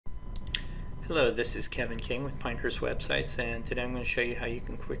Hello, this is Kevin King with Pinehurst Websites, and today I'm going to show you how you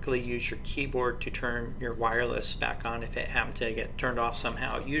can quickly use your keyboard to turn your wireless back on if it happened to get turned off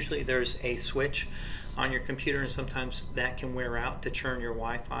somehow. Usually there's a switch on your computer, and sometimes that can wear out to turn your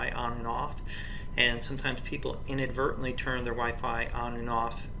Wi-Fi on and off. And sometimes people inadvertently turn their Wi-Fi on and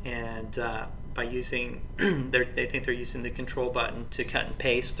off, and by using they think they're using the control button to cut and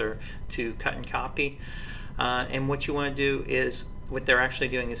paste or to cut and copy. And what you want to do is, what they're actually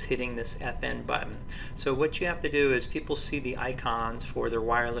doing is hitting this FN button. So what you have to do is, people see the icons for their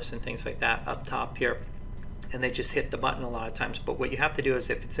wireless and things like that up top here, and they just hit the button a lot of times. But what you have to do is,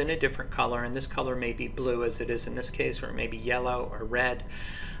 if it's in a different color, and this color may be blue as it is in this case, or it may be yellow or red,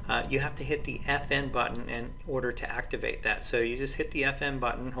 you have to hit the FN button in order to activate that. So you just hit the FN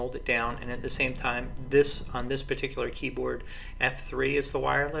button, hold it down, and at the same time, on this particular keyboard, F3 is the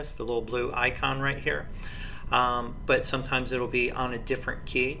wireless, the little blue icon right here. But sometimes it'll be on a different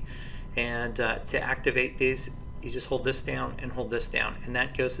key, and to activate these, you just hold this down and hold this down, and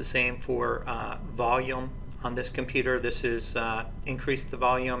that goes the same for volume. On this computer, this is increase the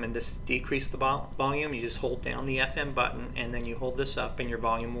volume, and this is decrease the volume. You just hold down the FM button, and then you hold this up and your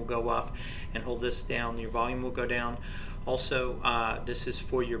volume will go up, and hold this down, your volume will go down. Also, this is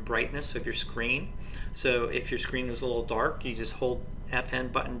for your brightness of your screen. So if your screen is a little dark, you just hold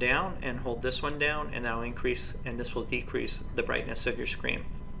FN button down and hold this one down, and that'll increase, and this will decrease the brightness of your screen.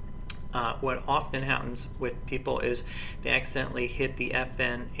 What often happens with people is they accidentally hit the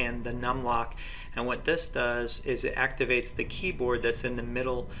FN and the num lock, and what this does is it activates the keyboard that's in the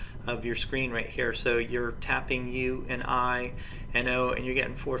middle of your screen right here. So you're tapping U and I and O, and you're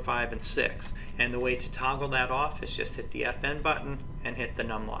getting 4, 5, and 6. And the way to toggle that off is just hit the FN button and hit the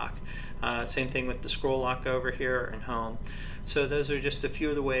num lock. Same thing with the scroll lock over here and home. So those are just a few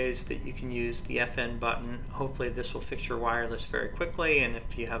of the ways that you can use the FN button. Hopefully this will fix your wireless very quickly, and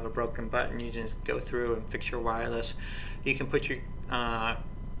if you have a broken button, you just go through and fix your wireless. You can put your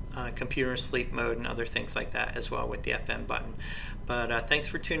computer in sleep mode and other things like that as well with the FN button. But thanks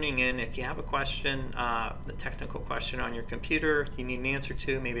for tuning in. If you have a question, a technical question on your computer you need an answer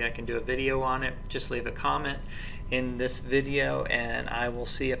to, maybe I can do a video on it, just leave a comment in this video and I will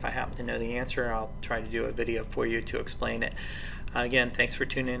see if I happen to know the answer. I'll try to do a video for you to explain it. Again, thanks for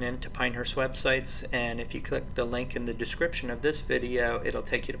tuning in to Pinehurst Websites, and if you click the link in the description of this video, it'll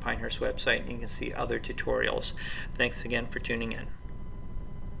take you to Pinehurst website and you can see other tutorials. Thanks again for tuning in.